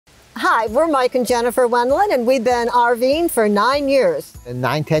Hi, we're Mike and Jennifer Wendland, and we've been RVing for 9 years. And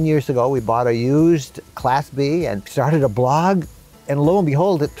 9-10 years ago, we bought a used Class B and started a blog. And lo and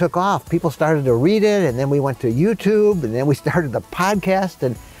behold, it took off. People started to read it, and then we went to YouTube, and then we started the podcast,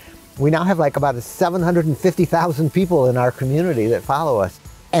 and we now have like about 750,000 people in our community that follow us.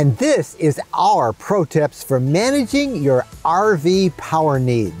 And this is our pro tips for managing your RV power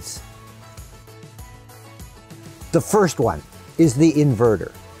needs. The first one is the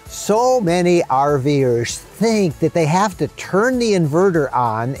inverter. So many RVers think that they have to turn the inverter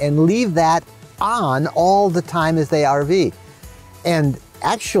on and leave that on all the time as they RV. And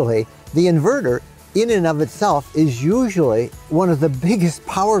actually, the inverter in and of itself is usually one of the biggest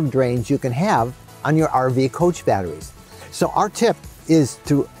power drains you can have on your RV coach batteries. So our tip is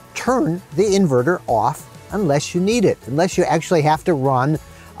to turn the inverter off unless you need it, unless you actually have to run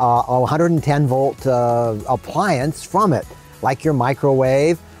a 110 volt appliance from it, like your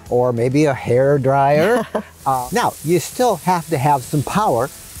microwave or maybe a hair dryer. Now, you still have to have some power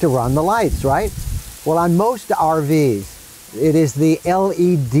to run the lights, right? Well, on most RVs, it is the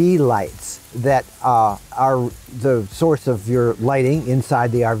LED lights that are the source of your lighting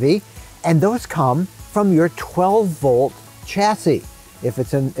inside the RV, and those come from your 12 volt chassis if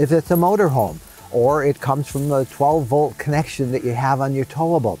it's a motorhome, or it comes from the 12 volt connection that you have on your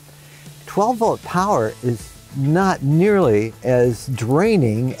towable. 12 volt power is not nearly as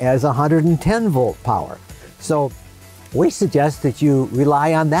draining as 110 volt power. So we suggest that you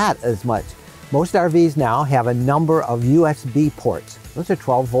rely on that as much. Most RVs now have a number of USB ports. Those are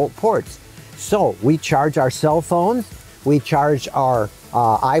 12 volt ports. So we charge our cell phones, we charge our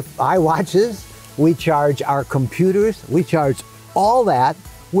iWatches, we charge our computers, we charge all that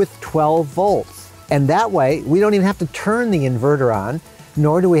with 12 volts. And that way, we don't even have to turn the inverter on,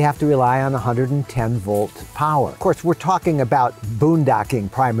 nor do we have to rely on 110 volt power. Of course, we're talking about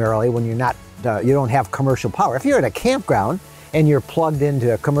boondocking primarily when you're not, you don't have commercial power. If you're at a campground and you're plugged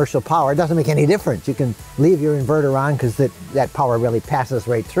into commercial power, it doesn't make any difference. You can leave your inverter on because that power really passes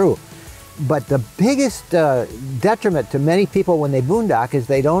right through. But the biggest detriment to many people when they boondock is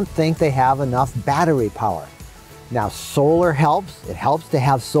they don't think they have enough battery power. Now, solar helps. It helps to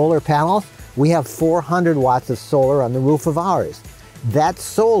have solar panels. We have 400 watts of solar on the roof of ours. That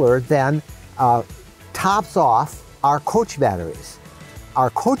solar then tops off our coach batteries.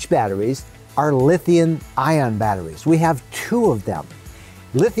 Our coach batteries are lithium-ion batteries. We have 2 of them.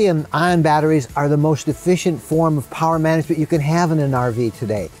 Lithium-ion batteries are the most efficient form of power management you can have in an RV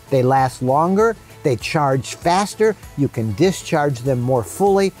today. They last longer, they charge faster, you can discharge them more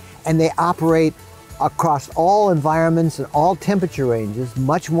fully, and they operate across all environments and all temperature ranges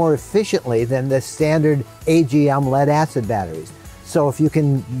much more efficiently than the standard AGM lead acid batteries. So if you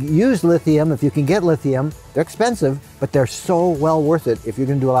can use lithium, if you can get lithium, they're expensive, but they're so well worth it if you're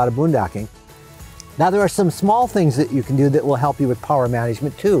going to do a lot of boondocking. Now, there are some small things that you can do that will help you with power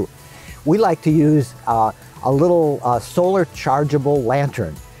management too. We like to use a little solar chargeable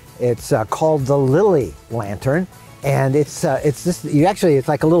lantern. It's called the Lily lantern. And it's like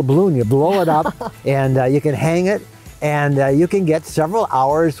a little balloon. You blow it up and you can hang it, and you can get several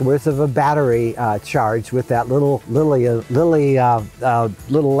hours worth of a battery charge with that little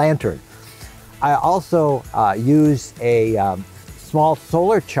lantern. I also use a small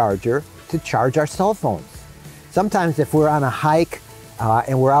solar charger to charge our cell phones. Sometimes if we're on a hike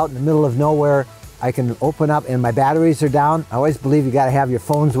and we're out in the middle of nowhere, I can open up and my batteries are down. I always believe you got to have your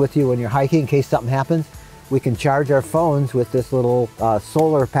phones with you when you're hiking in case something happens. We can charge our phones with this little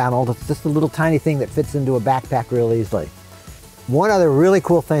solar panel. It's just a little tiny thing that fits into a backpack real easily. One other really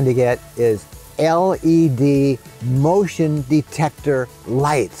cool thing to get is LED motion detector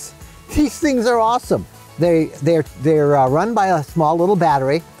lights. These things are awesome. They're run by a small little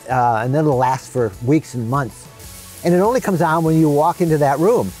battery, and then it'll last for weeks and months. And it only comes on when you walk into that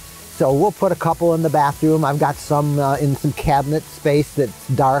room. So we'll put a couple in the bathroom. I've got some in some cabinet space that's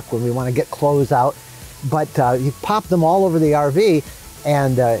dark when we want to get clothes out. But you pop them all over the RV,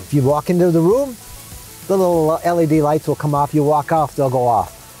 and if you walk into the room, the little LED lights will come off. You walk off, they'll go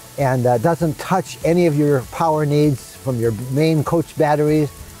off. And doesn't touch any of your power needs from your main coach batteries,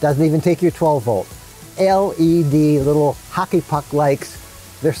 doesn't even take your 12 volt. LED little hockey puck lights.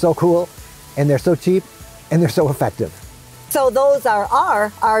 They're so cool, and they're so cheap, and they're so effective. So those are our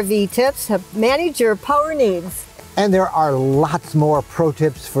RV tips to manage your power needs. And there are lots more pro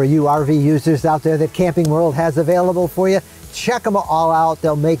tips for you RV users out there that Camping World has available for you. Check them all out.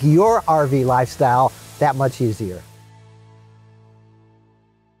 They'll make your RV lifestyle that much easier.